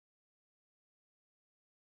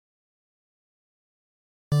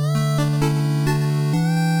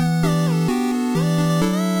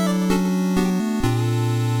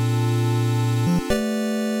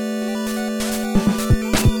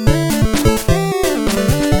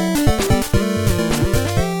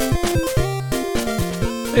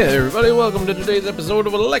Hey everybody, welcome to today's episode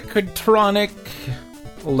of Electronic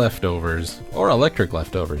Leftovers, or Electric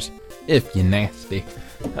Leftovers, if you nasty.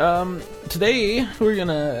 Today we're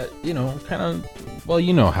gonna, kind of, well,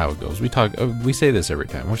 you know how it goes. We say this every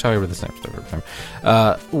time. We talk about the same stuff every time.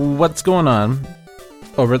 What's going on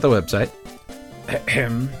over at the website?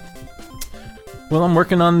 Well, I'm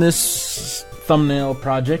working on this thumbnail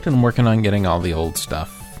project, and I'm working on getting all the old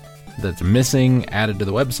stuff that's missing added to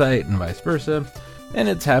the website, and vice versa. And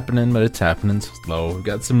it's happening, but it's happening slow. We've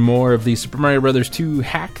got some more of the Super Mario Bros. 2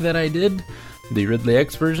 hack that I did. The Ridley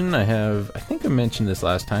X version. I think I mentioned this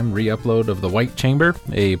last time, re-upload of The White Chamber,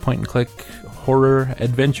 a point-and-click horror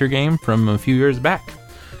adventure game from a few years back.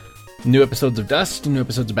 New episodes of Dust, new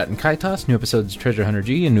episodes of Baten Kaitos, new episodes of Treasure Hunter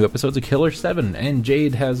G, and new episodes of Killer 7. And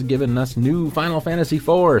Jade has given us new Final Fantasy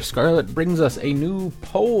IV. Scarlet brings us a new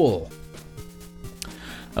poll,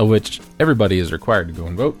 of which everybody is required to go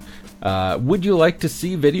and vote. Would you like to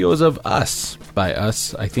see videos of us? By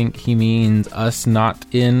us, I think he means us not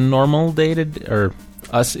in normal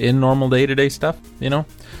us in normal day-to-day stuff,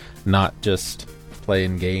 Not just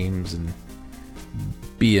playing games and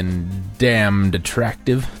being damned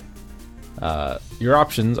attractive. Your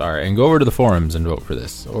options are, and go over to the forums and vote for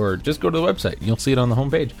this, or just go to the website, you'll see it on the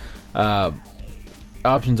homepage.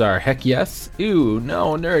 Options are, heck yes, ew,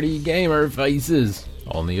 no nerdy gamer faces,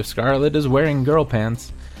 only if Scarlet is wearing girl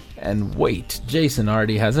pants. And wait, Jason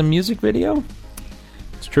already has a music video?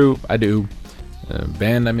 It's true, I do. The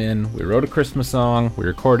band I'm in, we wrote a Christmas song, we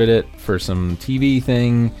recorded it for some TV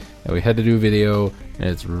thing, and we had to do a video, and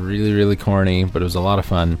it's really, really corny, but it was a lot of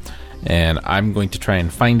fun. And I'm going to try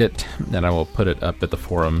and find it, and I will put it up at the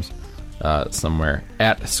forums somewhere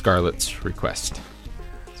at Scarlet's request.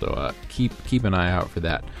 So keep an eye out for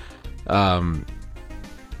that.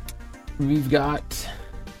 We've got...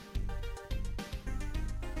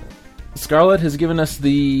 Scarlet has given us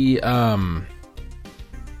the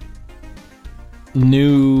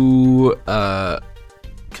new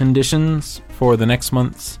conditions for the next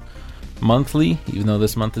month's monthly, even though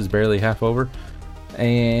this month is barely half over.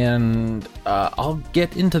 And I'll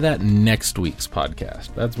get into that next week's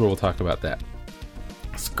podcast. That's where we'll talk about that.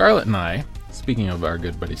 Scarlet and I, speaking of our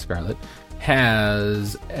good buddy Scarlet,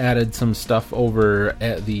 has added some stuff over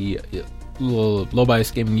at the Low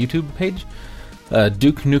Bias Gaming YouTube page.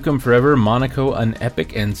 Duke Nukem Forever, Monaco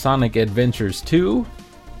Unepic, and Sonic Adventures 2.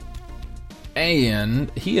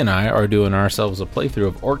 And he and I are doing ourselves a playthrough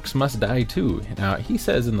of Orcs Must Die 2. Now, he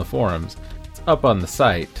says in the forums, it's up on the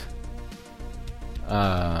site.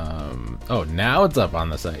 Oh, now it's up on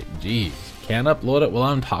the site. Jeez, can't upload it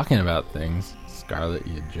while I'm talking about things. Scarlet,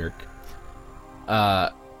 you jerk.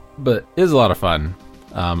 But it is a lot of fun.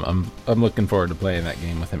 I'm looking forward to playing that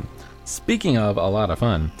game with him. Speaking of a lot of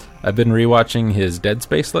fun, I've been rewatching his Dead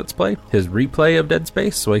Space Let's Play, his replay of Dead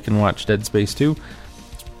Space, so I can watch Dead Space 2.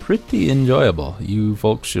 It's pretty enjoyable. You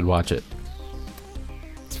folks should watch it.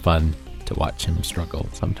 It's fun to watch him struggle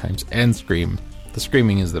sometimes and scream. The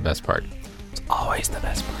screaming is the best part. It's always the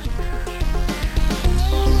best part.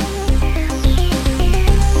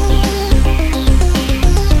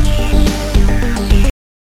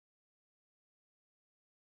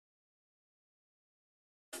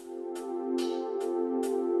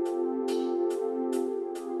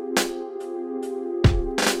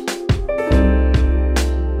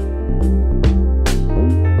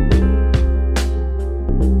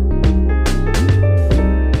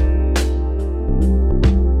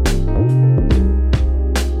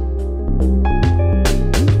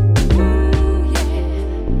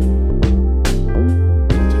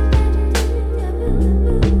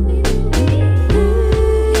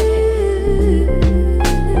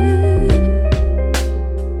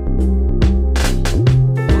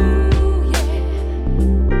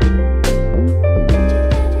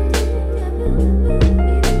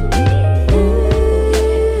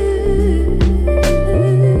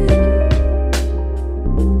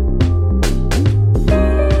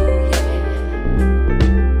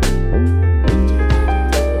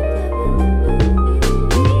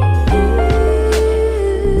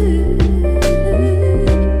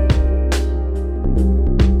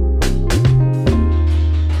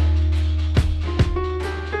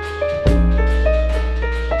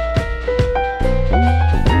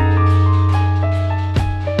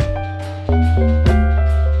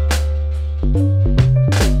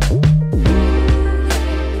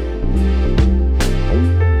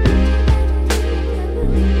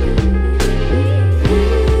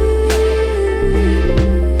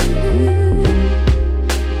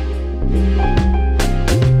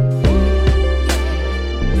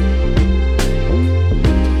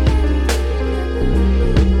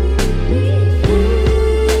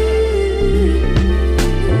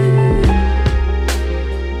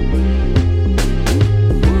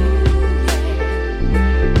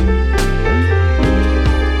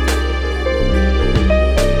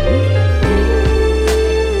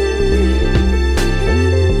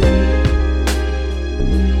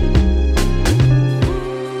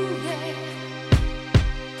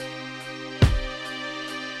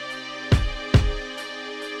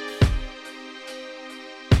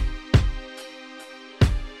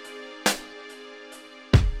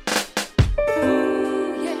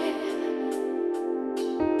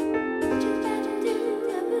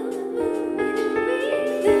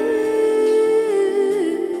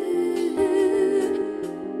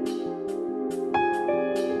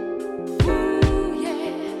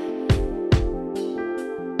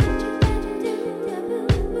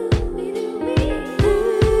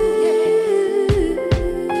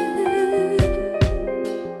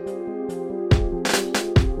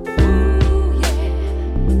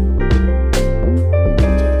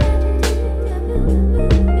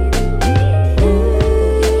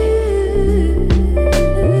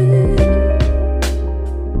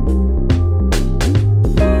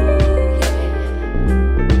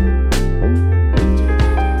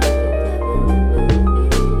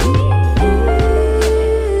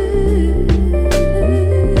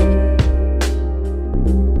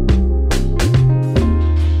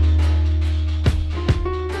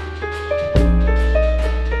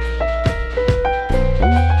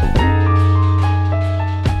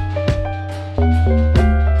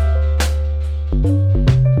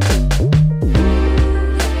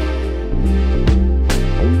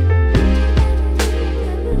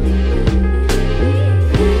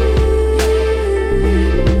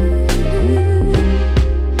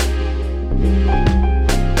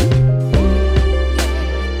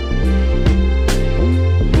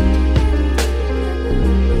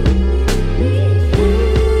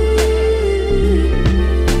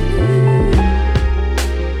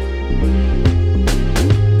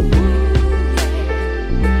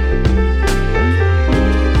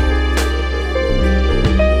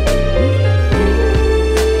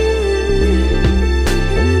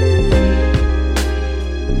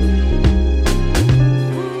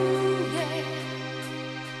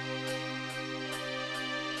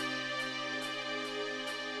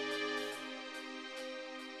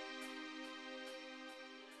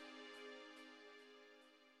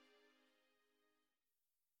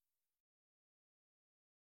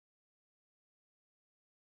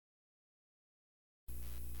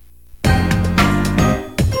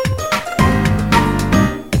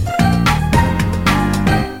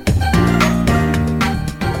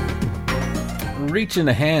 reaching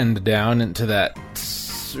a hand down into that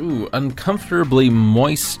uncomfortably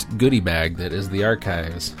moist goodie bag that is the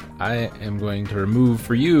archives, I am going to remove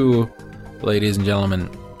for you, ladies and gentlemen,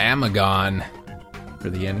 Amagon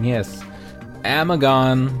for the NES.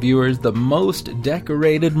 Amagon, viewers, the most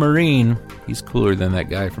decorated Marine, he's cooler than that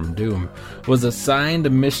guy from Doom, was assigned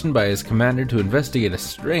a mission by his commander to investigate a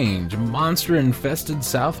strange, monster-infested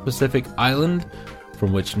South Pacific island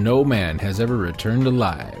from which no man has ever returned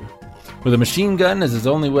alive. With a machine gun as his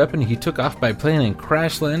only weapon, he took off by plane and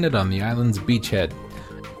crash-landed on the island's beachhead.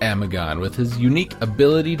 Amagon, with his unique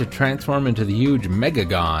ability to transform into the huge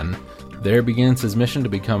Megagon, there begins his mission to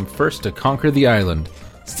become first to conquer the island.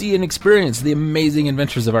 See and experience the amazing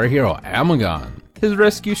adventures of our hero, Amagon. His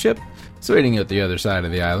rescue ship is waiting at the other side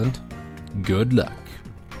of the island. Good luck.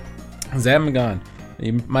 Amagon.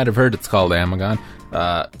 You might have heard it's called Amagon.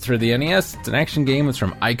 It's for the NES. It's an action game. It's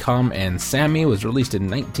from ICOM and Sammy. It was released in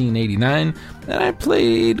 1989. And I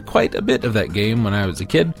played quite a bit of that game when I was a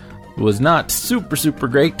kid. It was not super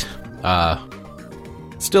great.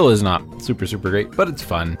 Still is not super great, but it's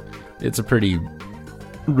fun. It's a pretty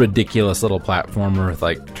ridiculous little platformer with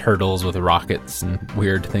like turtles with rockets and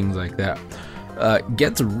weird things like that.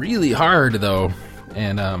 Gets really hard though,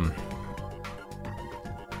 and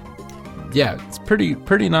yeah, it's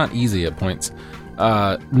pretty not easy at points.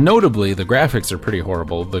 Notably, the graphics are pretty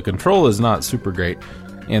horrible. The control is not super great,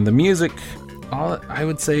 and the music, I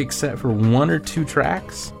would say, except for one or two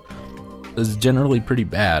tracks, is generally pretty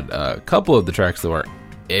bad. A couple of the tracks though are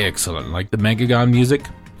excellent, like the Megagon music,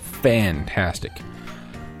 fantastic.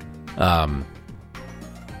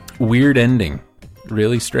 Weird ending.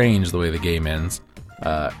 Really strange the way the game ends.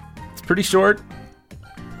 It's pretty short.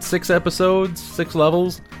 6 episodes, 6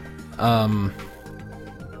 levels. I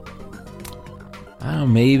don't know,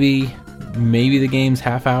 maybe the game's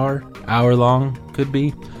half hour long, could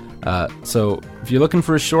be. So if you're looking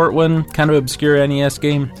for a short one, kind of obscure NES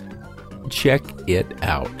game, check it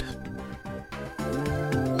out.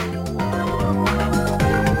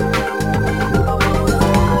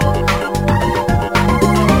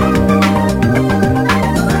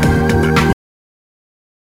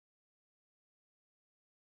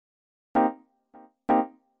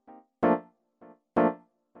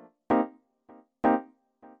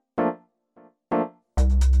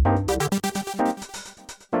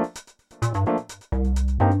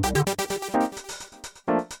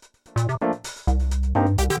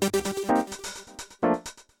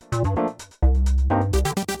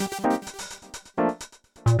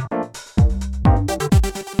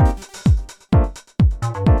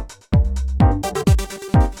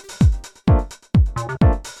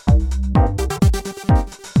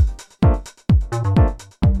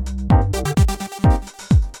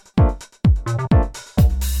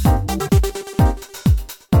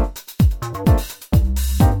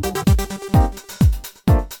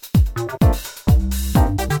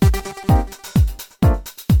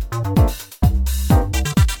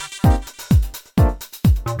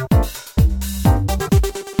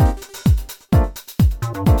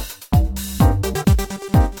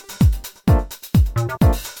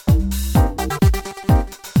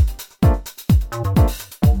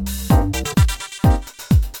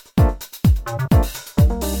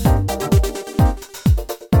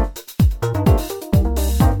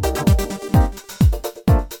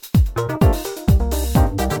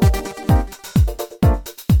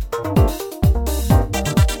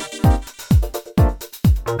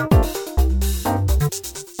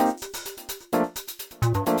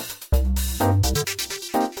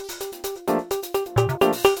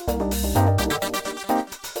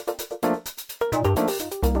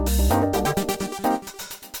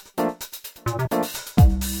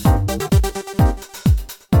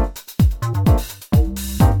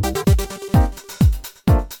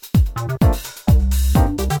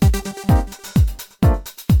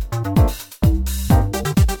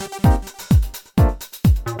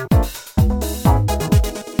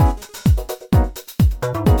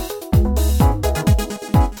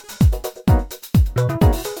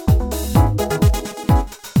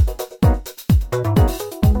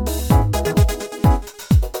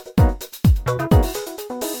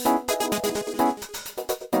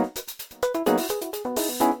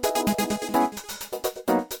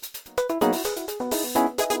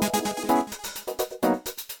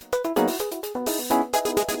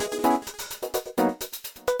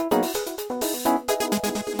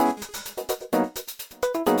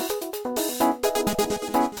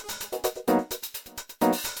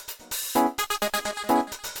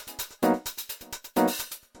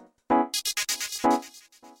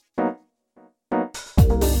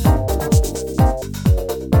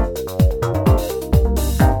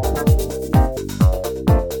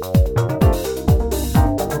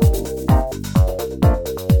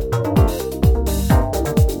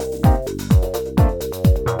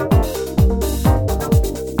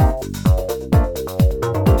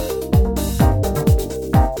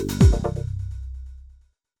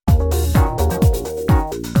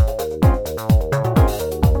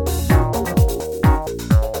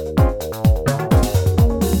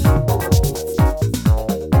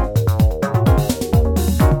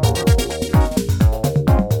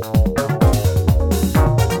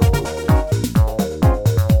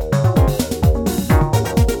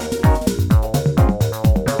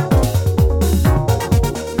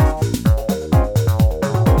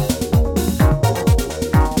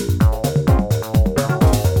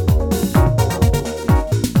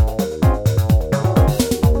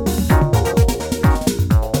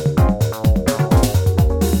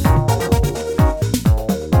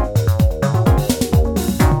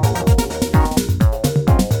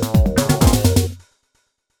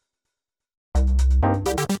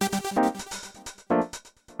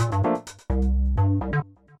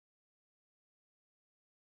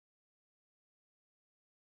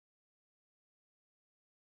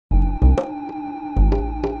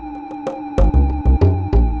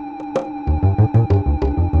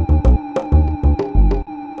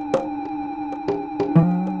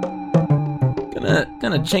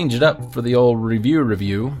 gonna change it up for the old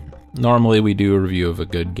review. Normally we do a review of a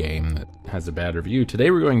good game that has a bad review.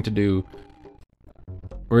 Today we're going to do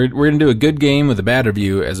a good game with a bad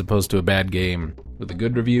review as opposed to a bad game with a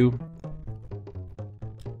good review.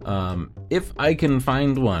 If I can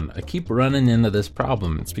find one, I keep running into this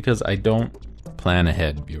problem. It's because I don't plan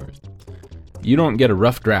ahead, viewers. You don't get a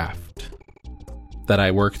rough draft that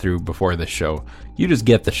I work through before this show. You just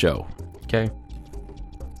get the show, okay?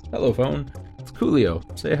 Hello, phone. It's Coolio.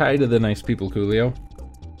 Say hi to the nice people, Coolio.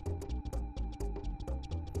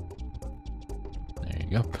 There you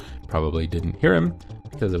go. Probably didn't hear him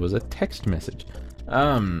because it was a text message.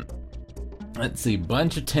 Let's see.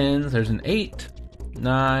 Bunch of 10s. There's an 8.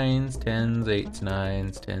 9s, 10s, 8s,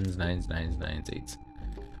 9s, 10s, 9s, 9s, 9s,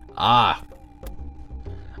 8s.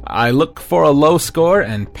 I look for a low score,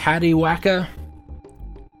 and Patty Wacka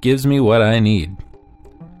gives me what I need.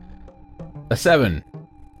 A 7.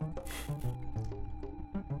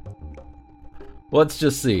 Let's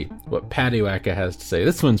just see what Patty Wacka has to say.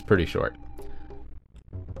 This one's pretty short.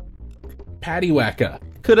 Patty Wacka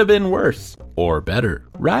could have been worse or better,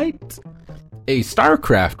 right? A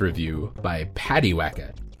StarCraft review by Patty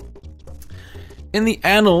Wacka. In the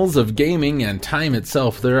annals of gaming and time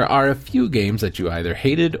itself, there are a few games that you either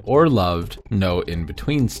hated or loved, no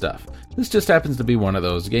in-between stuff. This just happens to be one of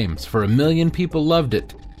those games. For 1 million people loved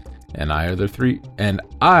it, and I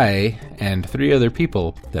and 3 other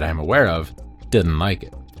people that I'm aware of didn't like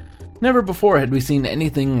it. Never before had we seen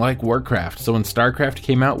anything like Warcraft, so when StarCraft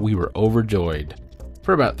came out, we were overjoyed.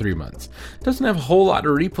 For about 3 months. Doesn't have a whole lot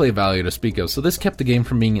of replay value to speak of, so this kept the game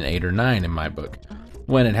from being an 8 or 9 in my book.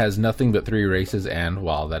 When it has nothing but 3 races, and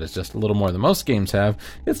while that is just a little more than most games have,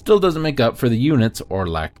 it still doesn't make up for the units, or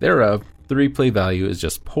lack thereof. The replay value is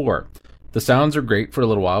just poor. The sounds are great for a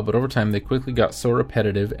little while, but over time they quickly got so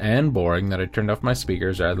repetitive and boring that I turned off my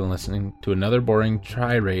speakers rather than listening to another boring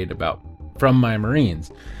tirade from my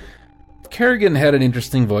Marines. Kerrigan had an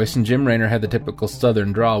interesting voice, and Jim Raynor had the typical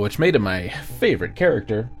southern drawl, which made him my favorite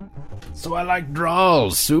character. So I like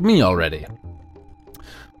drawls, sue me already.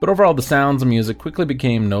 But overall, the sounds and music quickly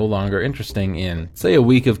became no longer interesting in, say, a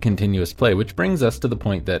week of continuous play, which brings us to the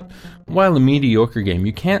point that, while a mediocre game,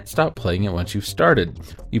 you can't stop playing it once you've started.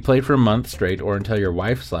 You play for a month straight, or until your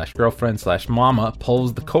wife/girlfriend/mama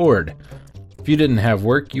pulls the cord. If you didn't have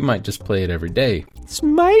work, you might just play it every day.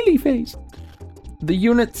 Smiley face! The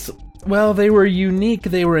units... Well, they were unique,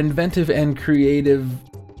 they were inventive and creative.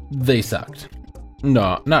 They sucked.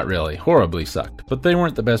 No, not really. Horribly sucked. But they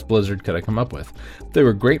weren't the best Blizzard could have come up with. They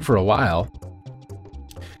were great for a while.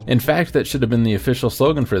 In fact, that should have been the official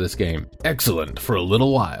slogan for this game. Excellent for a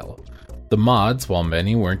little while. The mods, while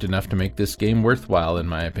many, weren't enough to make this game worthwhile, in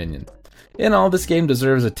my opinion. In all, this game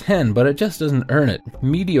deserves a 10, but it just doesn't earn it.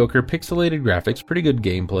 Mediocre, pixelated graphics, pretty good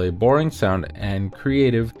gameplay, boring sound, and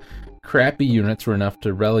crappy units were enough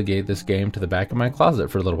to relegate this game to the back of my closet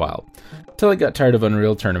for a little while, till I got tired of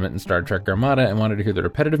Unreal Tournament and Star Trek Armada and wanted to hear the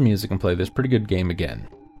repetitive music and play this pretty good game again.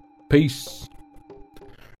 Peace.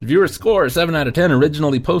 Viewer score 7 out of 10,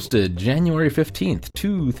 originally posted January 15th,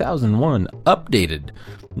 2001, updated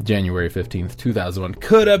January 15th, 2001.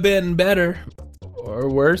 Could have been better, or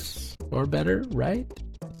worse, or better, right?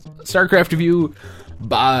 StarCraft review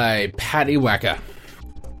by Patty Wacka.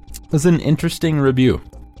 It's an interesting review.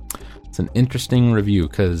 It's an interesting review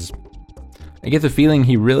because I get the feeling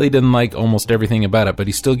he really didn't like almost everything about it, but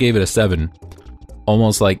he still gave it a 7.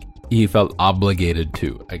 Almost like he felt obligated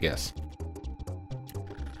to, I guess.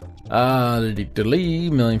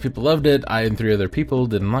 Million people loved it. I and 3 other people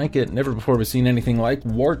didn't like it. Never before was seen anything like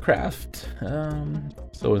Warcraft.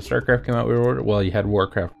 So when StarCraft came out, you had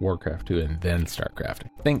Warcraft 2, and then StarCraft,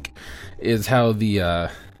 I think, is how the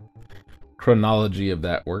chronology of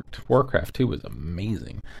that worked. Warcraft 2 was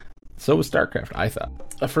amazing. So was StarCraft, I thought.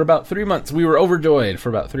 For about 3 months, we were overjoyed for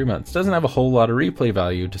about 3 months. Doesn't have a whole lot of replay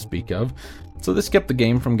value to speak of, so this kept the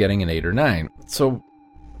game from getting an 8 or 9.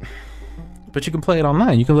 But you can play it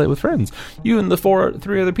online. You can play it with friends. You and the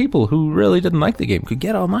 3 other people who really didn't like the game could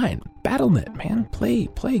get online. Battle.net, man. Play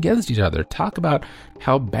against each other. Talk about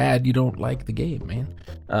how bad you don't like the game,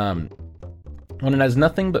 man. When it has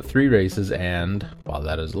nothing but 3 races, and while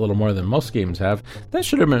that is a little more than most games have, that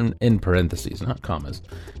should have been in parentheses, not commas.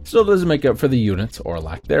 Still doesn't make up for the units, or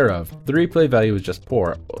lack thereof. The replay value is just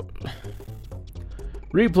poor.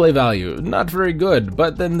 Replay value, not very good,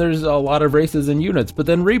 but then there's a lot of races and units, but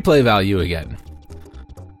then replay value again.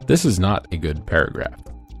 This is not a good paragraph.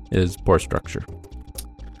 It is poor structure.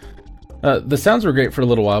 The sounds were great for a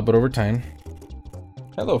little while, but over time...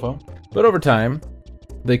 Hello, phone. But over time,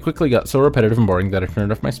 they quickly got so repetitive and boring that I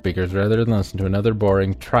turned off my speakers rather than listen to another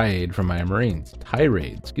boring tirade from my Marines.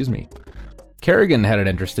 Kerrigan had an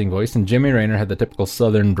interesting voice, and Jimmy Raynor had the typical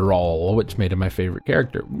southern drawl, which made him my favorite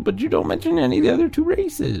character. But you don't mention any of the other 2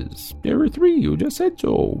 races. There were 3, you just said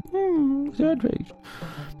so. Sad face.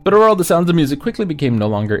 But overall, the sounds of music quickly became no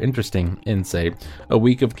longer interesting in, say, a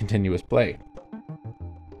week of continuous play.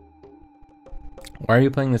 Why are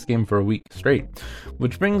you playing this game for a week straight?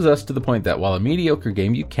 Which brings us to the point that while a mediocre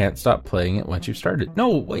game, you can't stop playing it once you've started.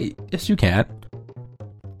 No, wait, yes you can.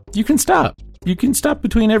 You can stop. You can stop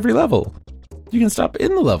between every level. You can stop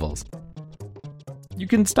in the levels. You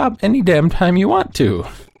can stop any damn time you want to.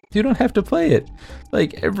 You don't have to play it.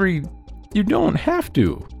 You don't have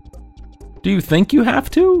to. Do you think you have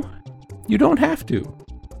to? You don't have to.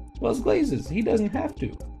 Los Glazes, he doesn't have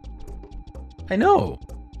to. I know.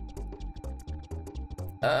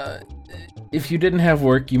 If you didn't have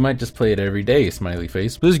work, you might just play it every day, smiley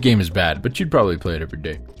face. This game is bad, but you'd probably play it every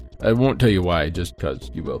day. I won't tell you why, just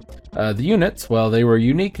cause you will. The units, well, they were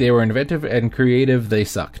unique, they were inventive and creative, they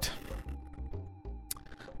sucked.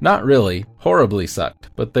 Not really, horribly sucked,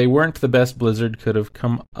 but they weren't the best Blizzard could have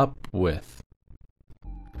come up with.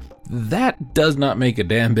 That does not make a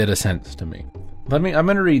damn bit of sense to me. I'm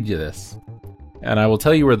gonna read you this, and I will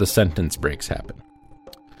tell you where the sentence breaks happen.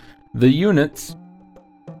 The units...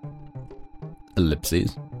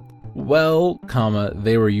 ellipses. Well, comma,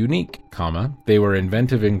 they were unique, comma, they were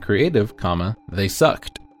inventive and creative, comma, they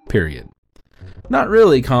sucked, period. Not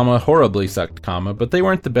really, comma, horribly sucked, comma, but they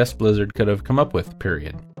weren't the best Blizzard could have come up with,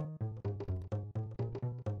 period.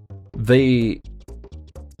 They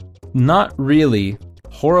not really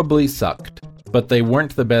horribly sucked, but they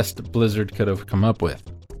weren't the best Blizzard could have come up with.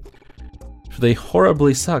 If they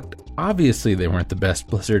horribly sucked, obviously they weren't the best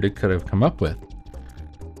Blizzard it could have come up with.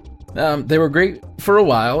 They were great for a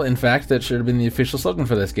while. In fact, that should have been the official slogan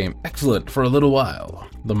for this game. Excellent for a little while.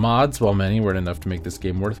 The mods, while many, weren't enough to make this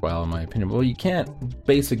game worthwhile, in my opinion. Well, you can't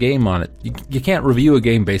base a game on it. You can't review a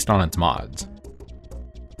game based on its mods,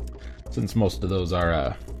 since most of those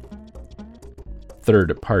are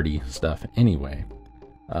third-party stuff anyway.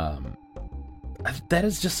 That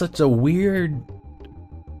is just such a weird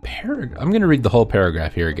paragraph. I'm going to read the whole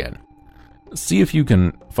paragraph here again. See if you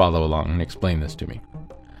can follow along and explain this to me.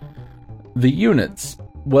 The units,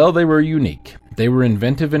 well, they were unique. They were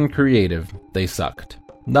inventive and creative. They sucked.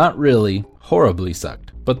 Not really, horribly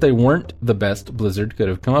sucked, but they weren't the best Blizzard could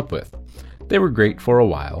have come up with. They were great for a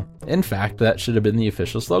while. In fact, that should have been the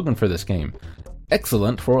official slogan for this game.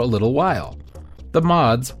 Excellent for a little while. The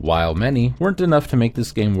mods, while many, weren't enough to make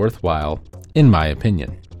this game worthwhile, in my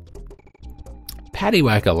opinion.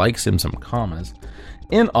 Pattywacka likes him some commas.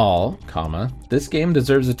 In all, comma, this game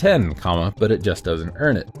deserves a 10, comma, but it just doesn't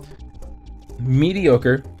earn it.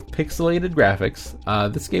 Mediocre, pixelated graphics.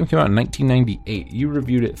 This game came out in 1998. You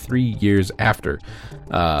reviewed it 3 years after.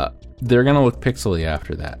 They're gonna look pixely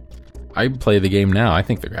after that. I play the game now. I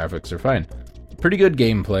think the graphics are fine. Pretty good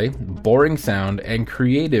gameplay, boring sound, and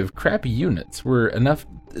creative, crappy units were enough.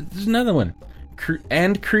 There's another one.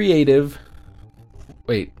 Creative.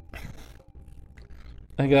 Wait.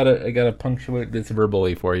 I gotta punctuate this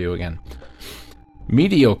verbally for you again.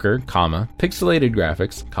 Mediocre, comma, pixelated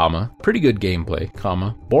graphics, comma, pretty good gameplay,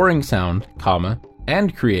 comma, boring sound, comma,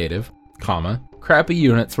 and creative, comma, crappy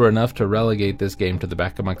units were enough to relegate this game to the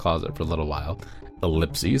back of my closet for a little while,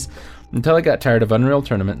 ellipses, until I got tired of Unreal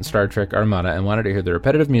Tournament and Star Trek Armada and wanted to hear the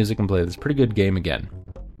repetitive music and play this pretty good game again.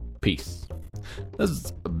 Peace.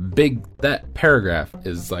 That paragraph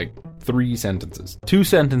is like 3 sentences. 2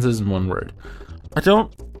 sentences in 1 word.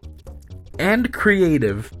 And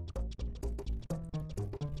creative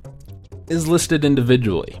is listed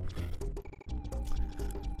individually.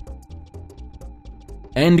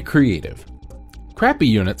 And creative. Crappy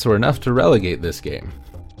units were enough to relegate this game.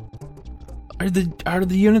 Are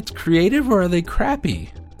the units creative or are they crappy?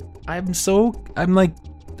 I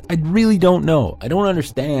really don't know. I don't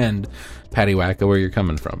understand, Pattywacka, where you're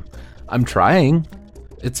coming from. I'm trying.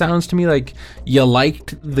 It sounds to me like you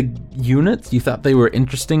liked the units, you thought they were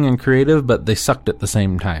interesting and creative, but they sucked at the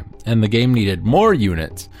same time. And the game needed more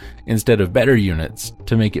units instead of better units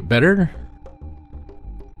to make it better.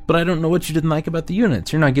 But I don't know what you didn't like about the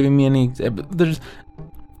units. You're not giving me any...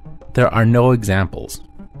 There are no examples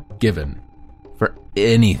given for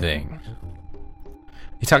anything.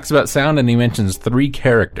 He talks about sound and he mentions 3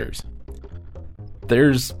 characters.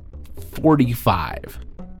 There's 45,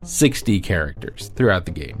 60 characters throughout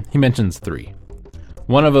the game. He mentions 3.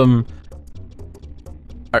 One of them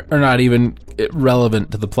are not even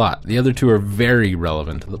relevant to the plot. The other 2 are very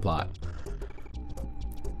relevant to the plot.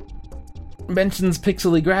 mentions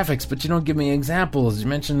pixely graphics, but you don't give me examples. You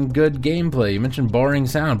mention good gameplay. You mention boring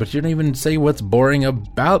sound, but you don't even say what's boring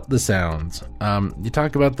about the sounds. You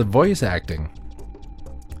talk about the voice acting.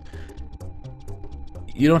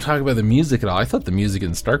 You don't talk about the music at all. I thought the music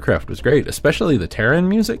in StarCraft was great, especially the Terran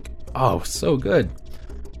music. Oh, so good.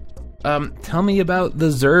 Tell me about the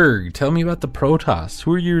Zerg. Tell me about the Protoss.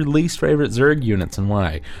 Who are your least favorite Zerg units and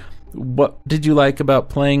why? What did you like about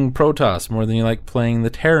playing Protoss more than you like playing the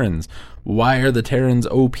Terrans? Why are the Terrans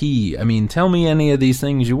OP? I mean, tell me any of these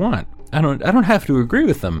things you want. I don't have to agree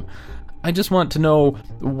with them. I just want to know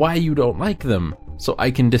why you don't like them, so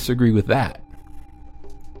I can disagree with that.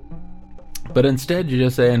 But instead, you're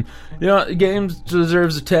just saying, the game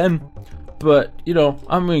deserves a 10, but,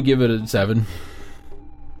 I'm going to give it a 7.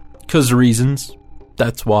 'Cause reasons.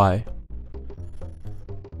 That's why.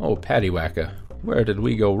 Oh, Paddywacka. Where did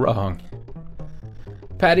we go wrong?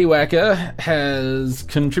 Paddywacka has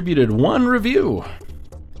contributed one review.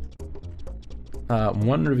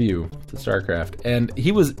 One review to StarCraft. And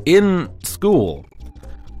he was in school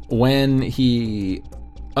when he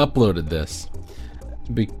uploaded this.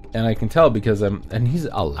 And I can tell because and he's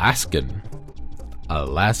Alaskan.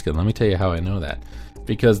 Let me tell you how I know that.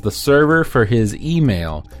 Because the server for his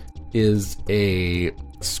email is a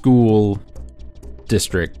school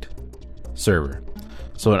district server.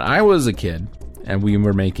 So when I was a kid and we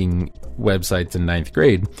were making websites in 9th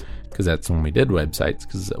grade, because that's when we did websites,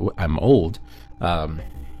 because I'm old,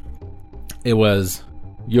 it was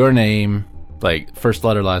your name, like first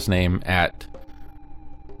letter, last name, at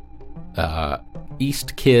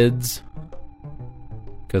East Kids,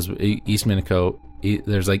 because East Minico,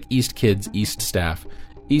 there's like East Kids, East Staff,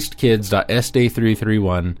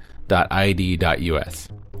 eastkids.sday331.id.us.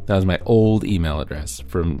 That was my old email address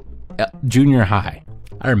from junior high.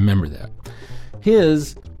 I remember that.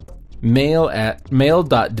 His mail at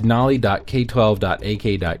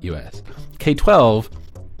mail.denali.k12.ak.us. K12,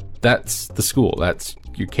 that's the school. That's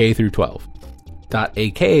your K through 12.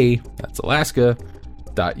 .ak, that's Alaska.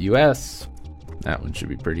 .us, that one should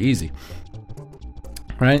be pretty easy.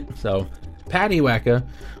 Right? So, Paddywacka,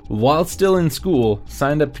 while still in school,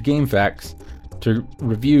 signed up to GameFAQs to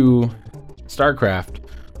review StarCraft.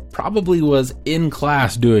 Probably was in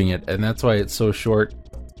class doing it, and that's why it's so short,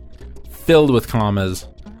 filled with commas.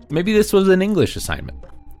 Maybe this was an English assignment.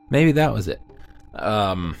 Maybe that was it.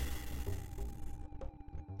 I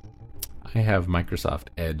have Microsoft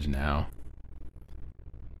Edge now,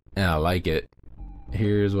 and I like it.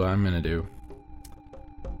 Here's what I'm gonna do.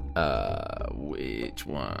 Which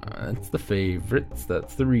one? That's the favorites.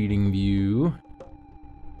 That's the reading view.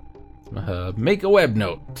 It's my hub. Make a web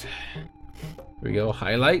note. Here we go.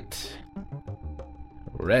 Highlight.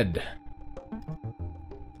 Red.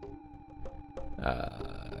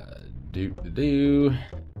 There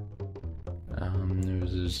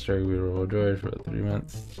was a story we were George for about 3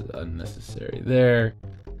 months. Unnecessary there.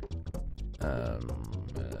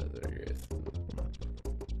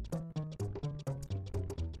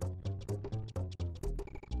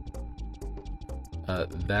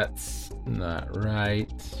 That's not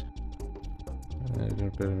right.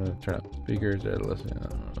 Turn up speakers.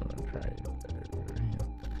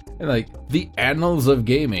 And like the Annals of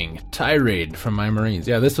Gaming tirade from my Marines.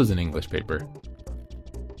 Yeah, this was an English paper.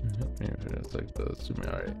 It's like the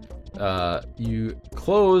you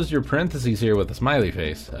close your parentheses here with a smiley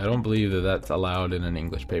face. I don't believe that's allowed in an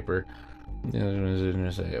English paper.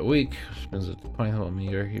 Say a week. Spends at the point how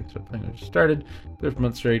me or keeps the playing started. Live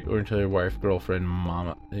months straight, or until your wife, girlfriend,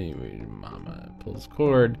 mama pulls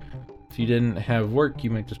cord. If you didn't have work, you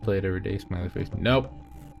might just play it every day. Smiley face. Nope.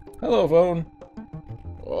 Hello, phone.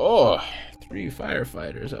 Oh, 3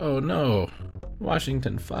 firefighters. Oh no.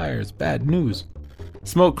 Washington fires. Bad news.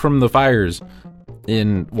 Smoke from the fires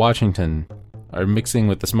in Washington are mixing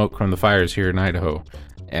with the smoke from the fires here in Idaho,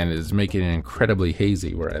 and is making it incredibly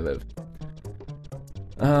hazy where I live.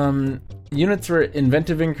 Units were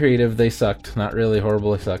inventive and creative. They sucked. Not really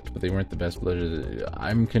horrible, they sucked, but they weren't the best.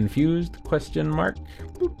 I'm confused, question mark.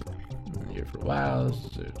 Boop. Here for a while.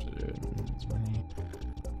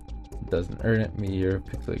 Doesn't earn it. Meteor,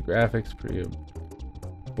 pixelated graphics, pretty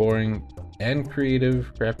boring and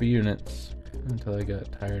creative, crappy units. Until I got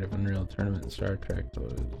tired of Unreal Tournament and Star Trek.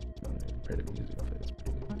 Creative music.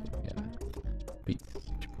 Yeah. Peace.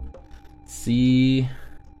 See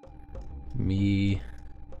me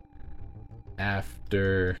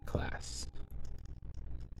after class.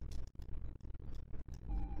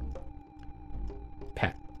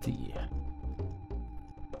 Patty.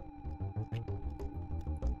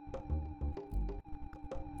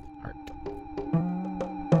 Heart.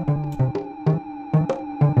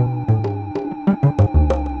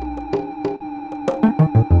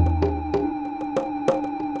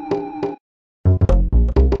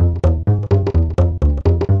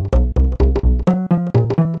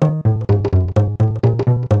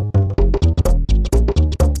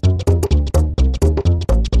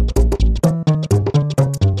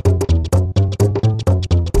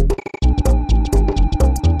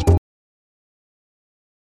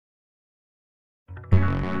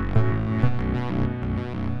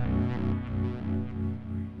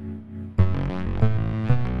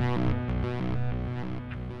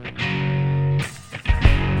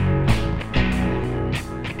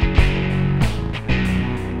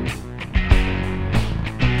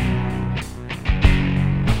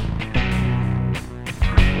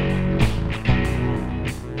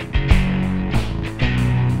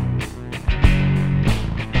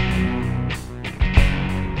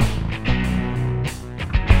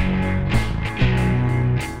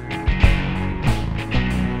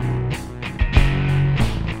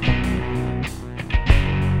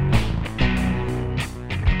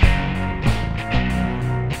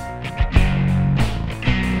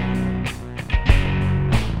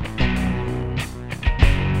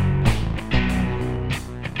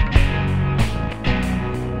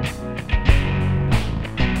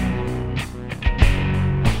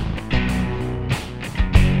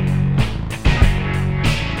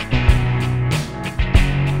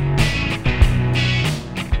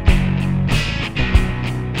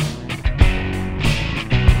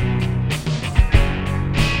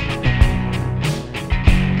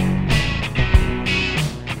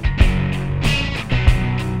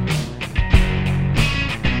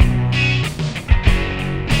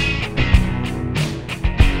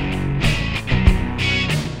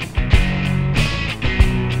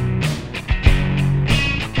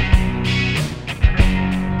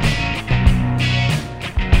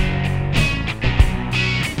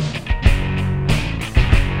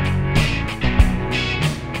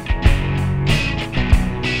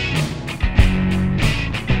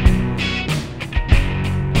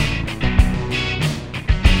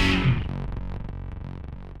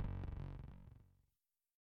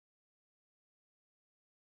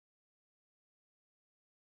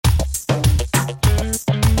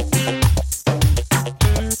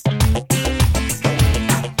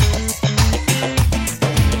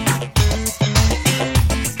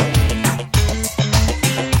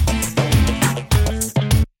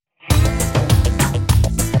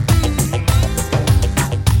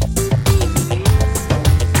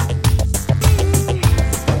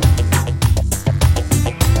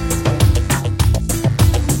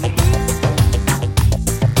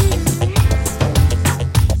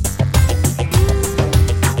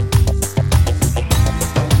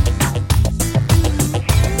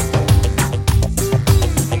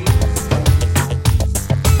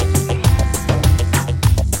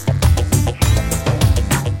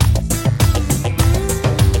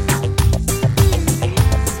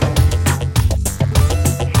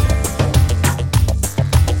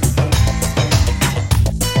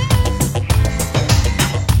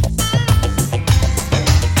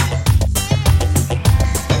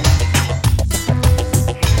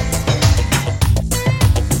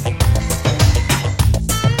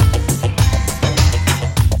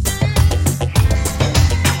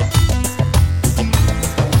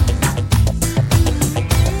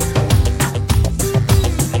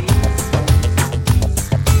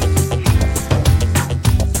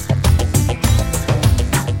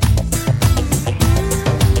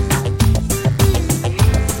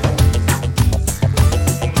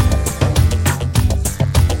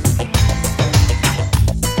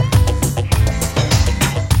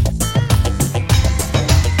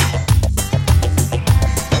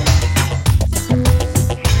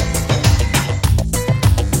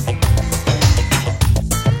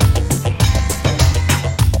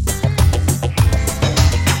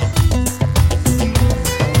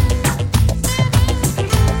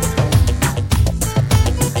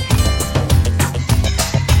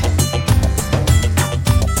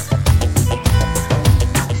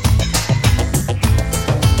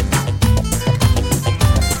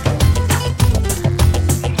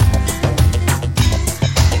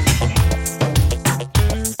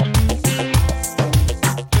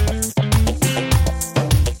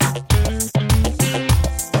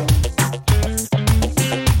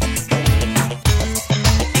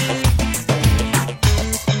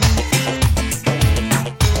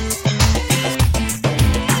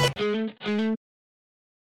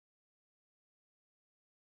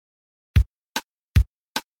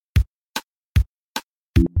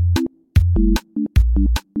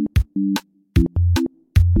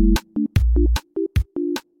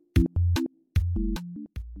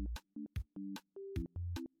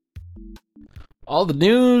 All the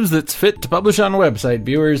news that's fit to publish on a website,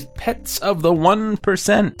 viewers. Pets of the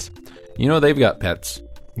 1%. You know they've got pets.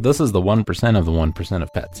 This is the 1% of the 1%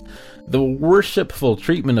 of pets. The worshipful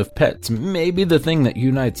treatment of pets may be the thing that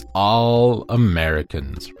unites all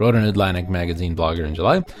Americans, wrote an Atlantic magazine blogger in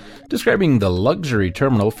July, describing the luxury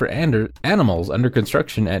terminal for animals under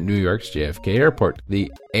construction at New York's JFK Airport.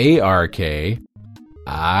 The ARK, you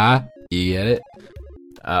get it?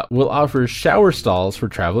 Will offer shower stalls for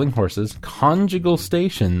traveling horses, conjugal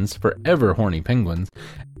stations for ever horny penguins,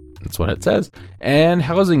 that's what it says, and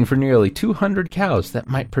housing for nearly 200 cows that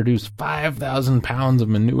might produce 5,000 pounds of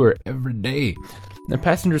manure every day. The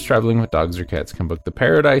passengers traveling with dogs or cats can book the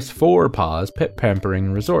Paradise 4 Paws Pet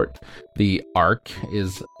Pampering Resort. The ARK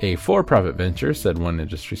is a for-profit venture, said one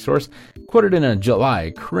industry source, quoted in a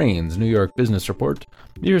July Crane's New York Business Report.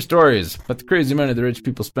 You hear stories about the crazy money the rich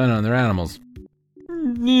people spend on their animals.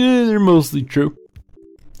 Yeah, they're mostly true.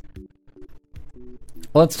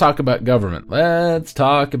 Let's talk about government. I want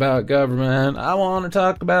to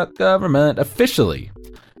talk about government. Officially,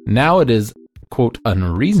 now it is, quote,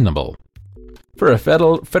 unreasonable for a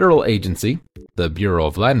federal agency, the Bureau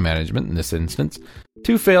of Land Management in this instance,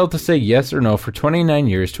 to fail to say yes or no for 29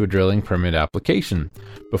 years to a drilling permit application.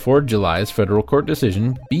 Before July's federal court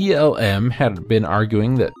decision, BLM had been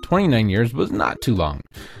arguing that 29 years was not too long.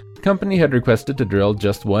 The company had requested to drill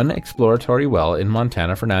just one exploratory well in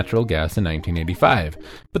Montana for natural gas in 1985,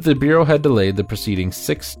 but the Bureau had delayed the proceedings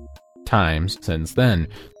 6 times since then.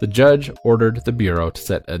 The judge ordered the Bureau to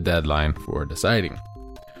set a deadline for deciding.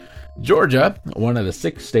 Georgia, one of the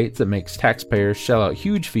 6 states that makes taxpayers shell out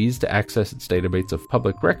huge fees to access its database of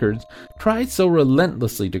public records, tried so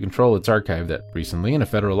relentlessly to control its archive that recently, in a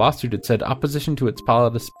federal lawsuit, it said opposition to its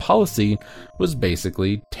policy was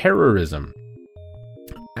basically terrorism.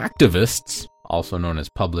 Activists, also known as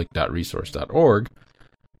public.resource.org,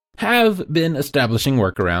 have been establishing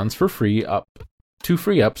workarounds to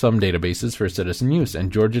free up some databases for citizen use, and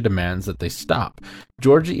Georgia demands that they stop.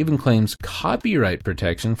 Georgia even claims copyright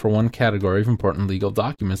protection for one category of important legal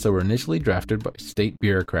documents that were initially drafted by state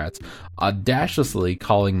bureaucrats, audaciously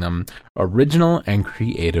calling them original and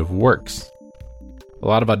creative works. A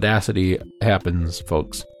lot of audacity happens,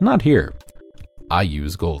 folks. Not here. I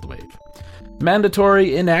use Goldwave.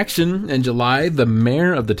 Mandatory inaction in July, the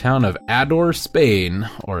mayor of the town of Ador, Spain,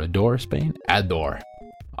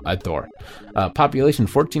 population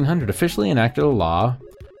 1,400, officially enacted a law,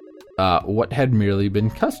 what had merely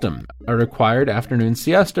been custom, a required afternoon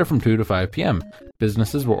siesta from 2 to 5 p.m.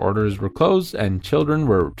 Businesses where orders were closed and children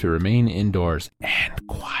were to remain indoors and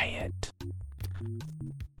quiet.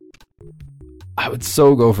 I would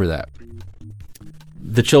so go for that.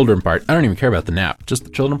 The children part, I don't even care about the nap, just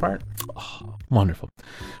the children part. Oh, wonderful.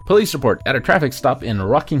 Police report at a traffic stop in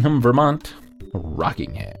Rockingham, Vermont. Meet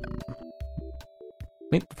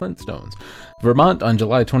the Flintstones. Vermont on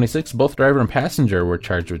July 26, both driver and passenger were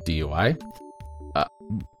charged with DUI.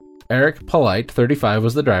 Eric Polite, 35,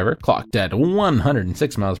 was the driver, clocked at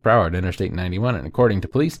 106 miles per hour at Interstate 91, and according to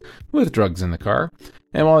police, with drugs in the car.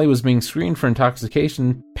 And while he was being screened for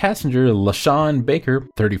intoxication, passenger LaShawn Baker,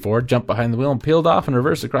 34, jumped behind the wheel and peeled off and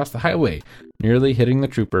reversed across the highway, nearly hitting the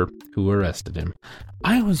trooper who arrested him.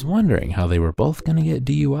 I was wondering how they were both going to get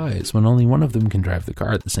DUIs when only one of them can drive the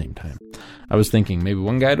car at the same time. I was thinking maybe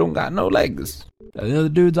one guy don't got no legs. The other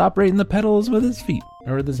dude's operating the pedals with his feet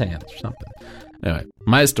or with his hands or something. Anyway,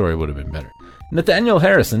 my story would have been better. Nathaniel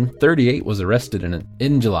Harrison, 38, was arrested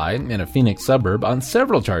in July in a Phoenix suburb on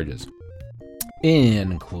several charges,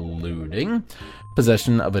 including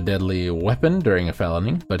possession of a deadly weapon during a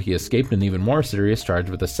felony, but he escaped an even more serious charge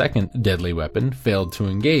with a second deadly weapon failed to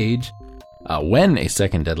engage. When a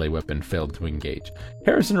second deadly weapon failed to engage.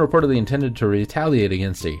 Harrison reportedly intended to retaliate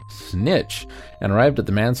against a snitch and arrived at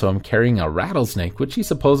the man's home carrying a rattlesnake, which he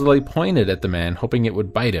supposedly pointed at the man, hoping it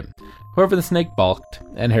would bite him. However, the snake balked,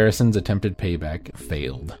 and Harrison's attempted payback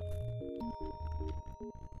failed.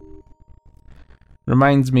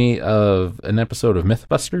 Reminds me of an episode of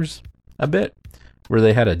Mythbusters, a bit, where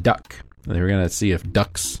they had a duck. They were going to see if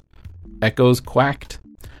ducks' echoes quacked,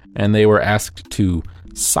 and they were asked to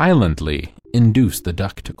silently induce the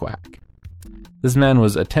duck to quack. This man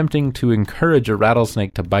was attempting to encourage a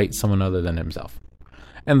rattlesnake to bite someone other than himself,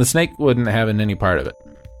 and the snake wouldn't have any part of it.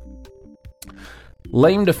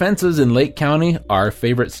 Lame defenses in Lake County, our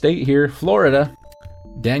favorite state here, Florida.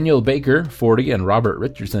 Daniel Baker, 40, and Robert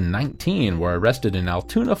Richardson, 19, were arrested in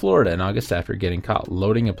Altoona, Florida in August after getting caught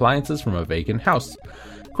loading appliances from a vacant house.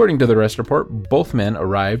 According to the arrest report, both men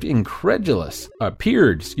appeared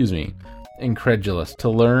incredulous to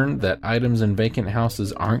learn that items in vacant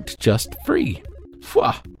houses aren't just free.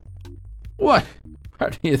 What? How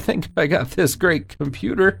do you think I got this great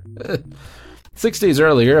computer? 6 days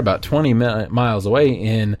earlier, about 20 miles away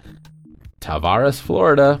in Tavares,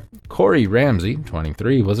 Florida, Corey Ramsey,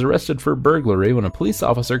 23, was arrested for burglary when a police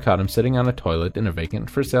officer caught him sitting on a toilet in a vacant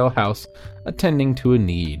for sale house attending to a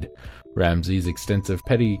need. Ramsey's extensive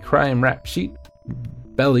petty crime rap sheet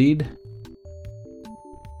bellied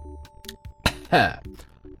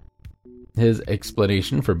his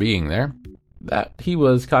explanation for being there, that he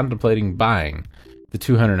was contemplating buying the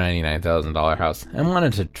 $299,000 house and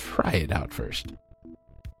wanted to try it out first.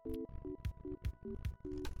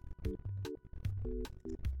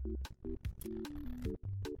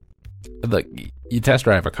 Look, you test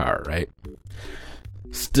drive a car, right?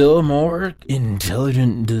 Still more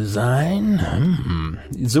intelligent design?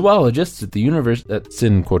 Zoologists at the university... That's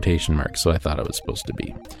in quotation marks, so I thought it was supposed to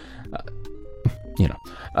be.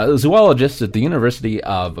 Zoologists at the University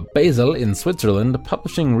of Basel in Switzerland,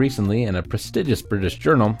 publishing recently in a prestigious British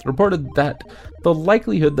journal, reported that the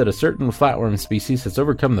likelihood that a certain flatworm species has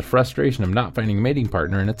overcome the frustration of not finding a mating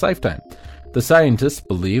partner in its lifetime. The scientists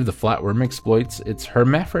believe the flatworm exploits its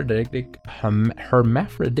hermaphroditic,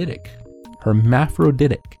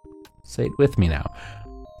 say it with me now,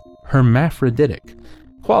 hermaphroditic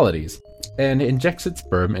qualities, and injects its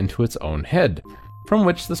sperm into its own head, from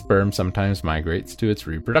which the sperm sometimes migrates to its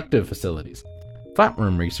reproductive facilities.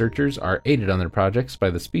 Flatworm researchers are aided on their projects by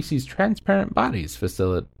the species' transparent bodies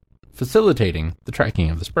facilitating the tracking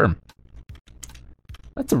of the sperm.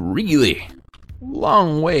 That's a really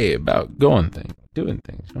long way about doing things.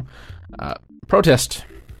 You know? Protest.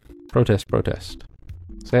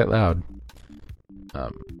 Say it loud.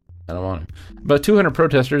 I don't want to. About 200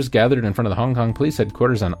 protesters gathered in front of the Hong Kong police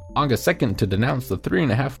headquarters on August 2nd to denounce the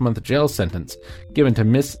 3.5-month jail sentence given to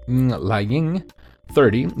Miss Ng Lai-ying,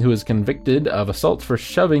 30, who was convicted of assault for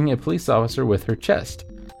shoving a police officer with her chest.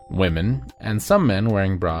 Women, and some men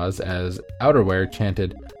wearing bras as outerwear,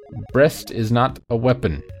 chanted, "Breast is not a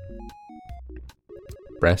weapon.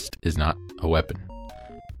 Breast is not a weapon.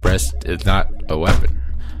 Breast is not a weapon.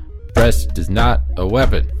 Breast is not a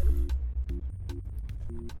weapon."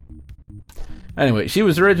 Anyway, she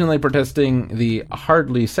was originally protesting the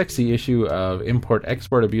hardly sexy issue of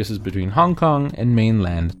import-export abuses between Hong Kong and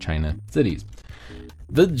mainland China cities.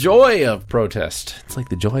 The joy of protest. It's like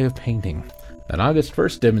the joy of painting. An August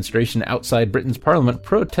 1st demonstration outside Britain's parliament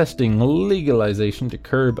protesting legalization to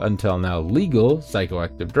curb until now legal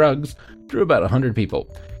psychoactive drugs drew about 100 people,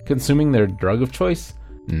 consuming their drug of choice,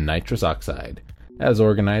 nitrous oxide. As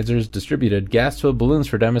organizers distributed gas-filled balloons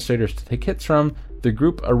for demonstrators to take hits from, the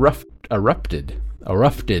group erupted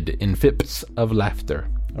in fits of laughter.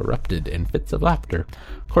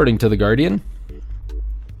 According to The Guardian.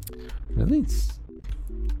 Really?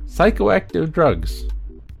 Psychoactive drugs.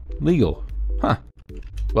 Legal. Huh.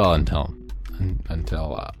 Well, until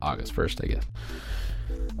August 1st, I guess.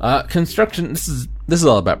 Construction, this is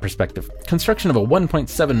all about perspective. Construction of a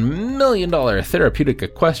 $1.7 million therapeutic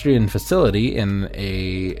equestrian facility in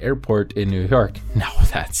a airport in New York. No,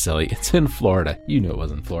 that's silly. It's in Florida. You knew it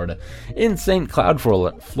was in Florida. In St. Cloud,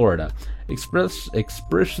 Florida.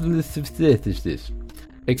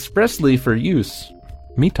 Expressly for use,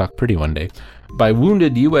 me talk pretty one day, by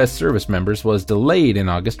wounded U.S. service members was delayed in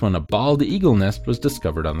August when a bald eagle nest was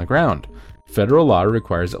discovered on the ground. Federal law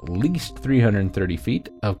requires at least 330 feet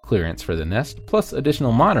of clearance for the nest, plus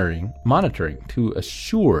additional monitoring to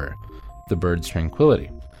assure the bird's tranquility.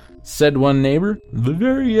 Said one neighbor, "The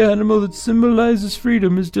very animal that symbolizes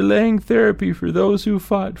freedom is delaying therapy for those who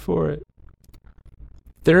fought for it."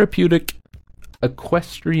 Therapeutic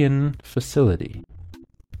equestrian facility.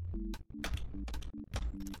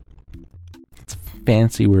 It's a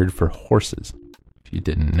fancy word for horses, if you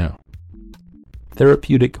didn't know.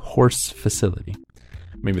 Therapeutic horse facility.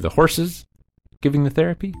 Maybe the horses giving the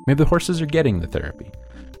therapy? Maybe the horses are getting the therapy.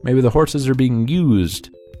 Maybe the horses are being used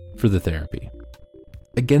for the therapy.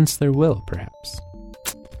 Against their will, perhaps.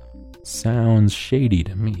 Sounds shady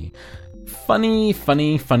to me. Funny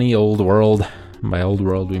old world. By old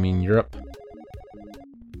world, we mean Europe.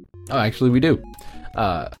 Oh, actually, we do.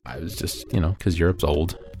 I was just, because Europe's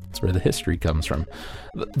old. That's where the history comes from.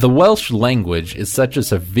 The Welsh language is such a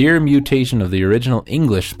severe mutation of the original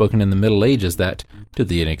English spoken in the Middle Ages that, to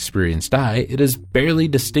the inexperienced eye, it is barely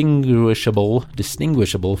distinguishable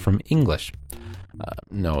from English.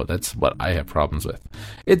 No, that's what I have problems with.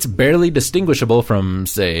 It's barely distinguishable from,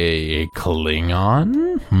 say,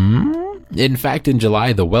 Klingon? In fact, in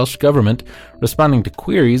July, the Welsh government, responding to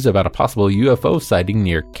queries about a possible UFO sighting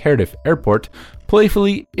near Cardiff Airport,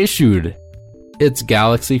 playfully issued its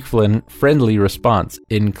galaxy-friendly response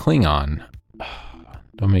in Klingon.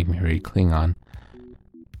 Don't make me read Klingon.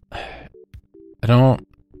 I don't.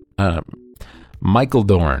 Michael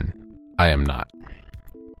Dorn. I am not.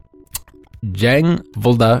 Jang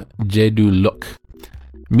Vulda Jedu Luk,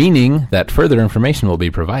 meaning that further information will be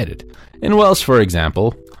provided. In Welsh, for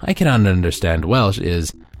example, I cannot understand Welsh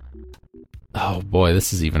is... Oh boy,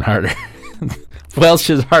 this is even harder. Welsh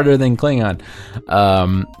is harder than Klingon.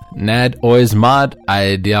 Nad oes mod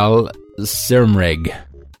ideal sirmreg.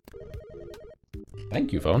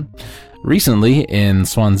 Thank you, phone. Recently, in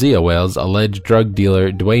Swansea, Wales, alleged drug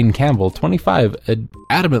dealer Dwayne Campbell, 25,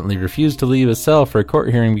 adamantly refused to leave his cell for a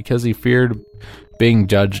court hearing because he feared being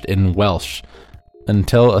judged in Welsh,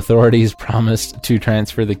 until authorities promised to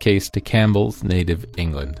transfer the case to Campbell's native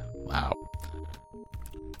England. Wow.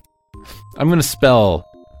 I'm going to spell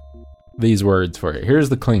these words for you. Here's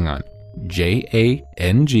the Klingon. Jang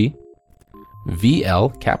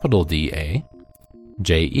VL capital DA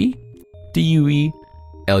JE DUE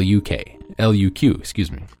LUQ,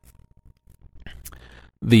 excuse me.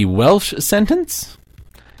 The Welsh sentence,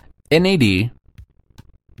 NAD,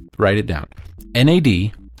 write it down,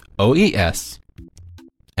 NAD OES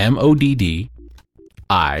MODD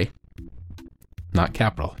I, not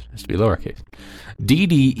capital, it has to be lowercase,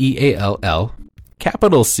 DDEALL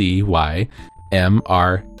capital CY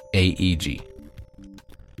MRAEG.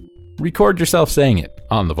 Record yourself saying it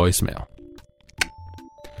on the voicemail.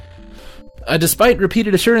 Despite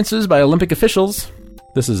repeated assurances by Olympic officials,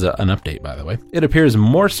 this is an update, by the way, it appears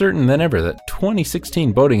more certain than ever that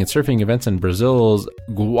 2016 boating and surfing events in Brazil's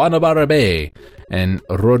Guanabara Bay and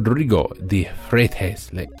Rodrigo de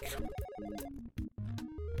Freitas Lake.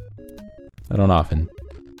 I don't often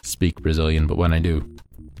speak Brazilian, but when I do,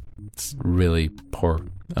 it's really poor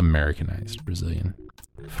Americanized Brazilian.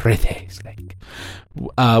 Freitas Lake.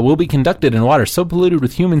 Will be conducted in water so polluted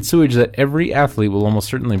with human sewage that every athlete will almost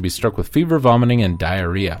certainly be struck with fever, vomiting, and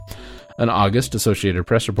diarrhea. An August Associated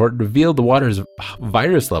Press report revealed the water's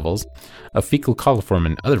virus levels of fecal coliform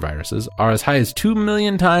and other viruses are as high as 2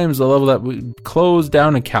 million times the level that would close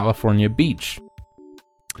down a California beach.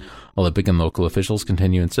 Olympic and local officials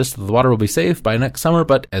continue to insist that the water will be safe by next summer,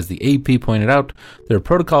 but as the AP pointed out, their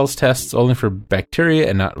protocols tests only for bacteria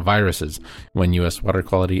and not viruses, when U.S. water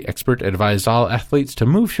quality expert advised all athletes to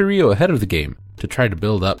move to Rio ahead of the game to try to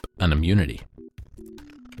build up an immunity.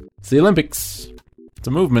 It's the Olympics. It's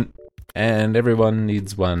a movement, and everyone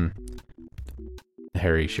needs one.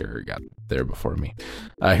 Harry Shearer got there before me.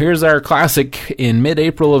 Here's our classic. In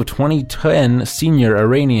mid-April of 2010, senior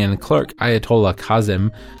Iranian clerk Ayatollah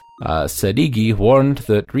Kazem Sadeghi warned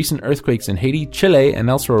that recent earthquakes in Haiti, Chile,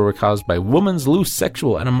 and elsewhere were caused by women's loose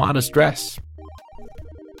sexual and immodest dress.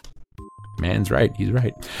 Man's right, he's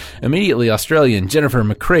right. Immediately, Australian Jennifer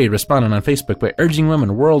McRae responded on Facebook by urging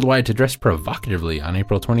women worldwide to dress provocatively on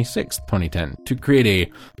April 26, 2010, to create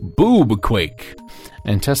a boob quake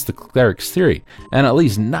and test the cleric's theory. And at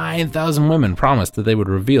least 9,000 women promised that they would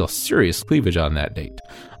reveal serious cleavage on that date.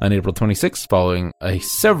 On April 26, following a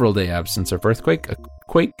several-day absence of earthquake, a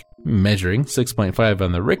quake measuring 6.5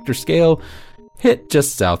 on the Richter scale hit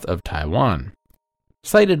just south of Taiwan.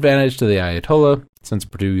 Slight advantage to the Ayatollah, since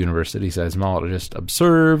Purdue University seismologist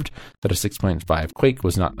observed that a 6.5 quake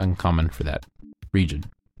was not uncommon for that region.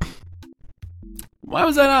 Why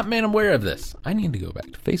was I not made aware of this? I need to go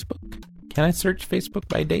back to Facebook. Can I search Facebook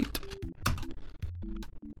by date?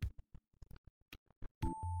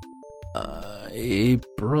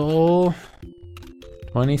 April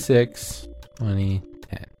 26, 2010.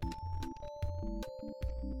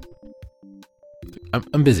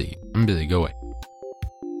 I'm busy. Go away.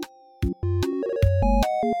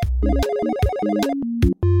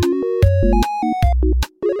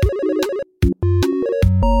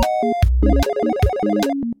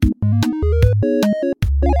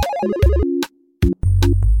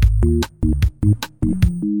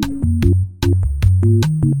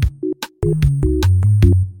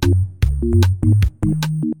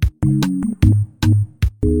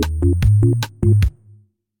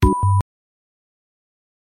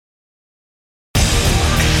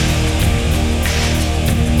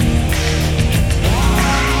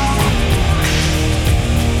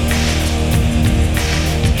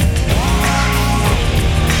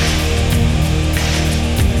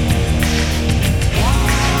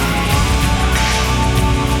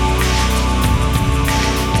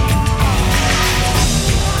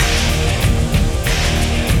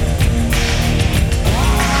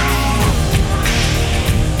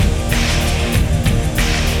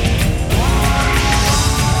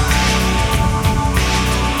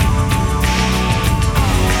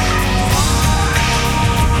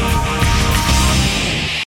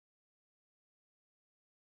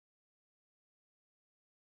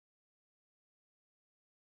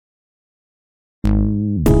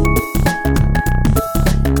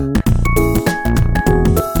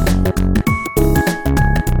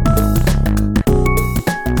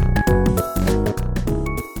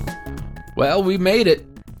 Well, we made it.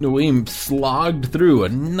 We slogged through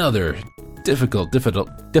another difficult,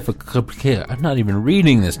 I'm not even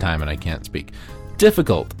reading this time and I can't speak.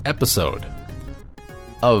 Difficult episode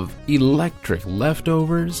of Electric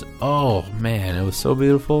Leftovers. Oh man, it was so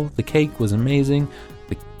beautiful. The cake was amazing.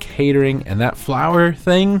 The catering and that flower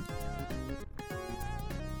thing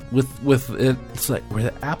with it's like, were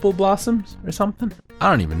the apple blossoms or something? I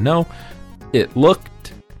don't even know. It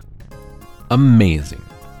looked amazing.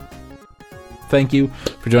 Thank you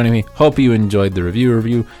for joining me. Hope you enjoyed the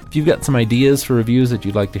review. If you've got some ideas for reviews that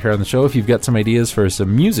you'd like to hear on the show, if you've got some ideas for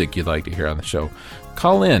some music you'd like to hear on the show,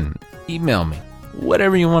 call in, email me,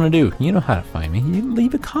 whatever you want to do. You know how to find me. You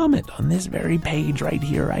leave a comment on this very page right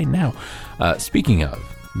here, right now. Speaking of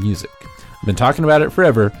music, I've been talking about it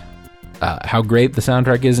forever, how great the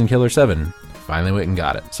soundtrack is in Killer 7. Finally went and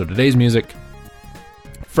got it. So today's music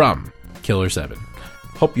from Killer 7.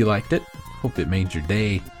 Hope you liked it. Hope it made your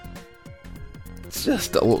day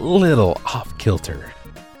just a little off kilter.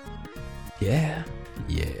 Yeah.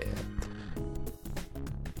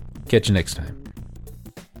 Catch you next time.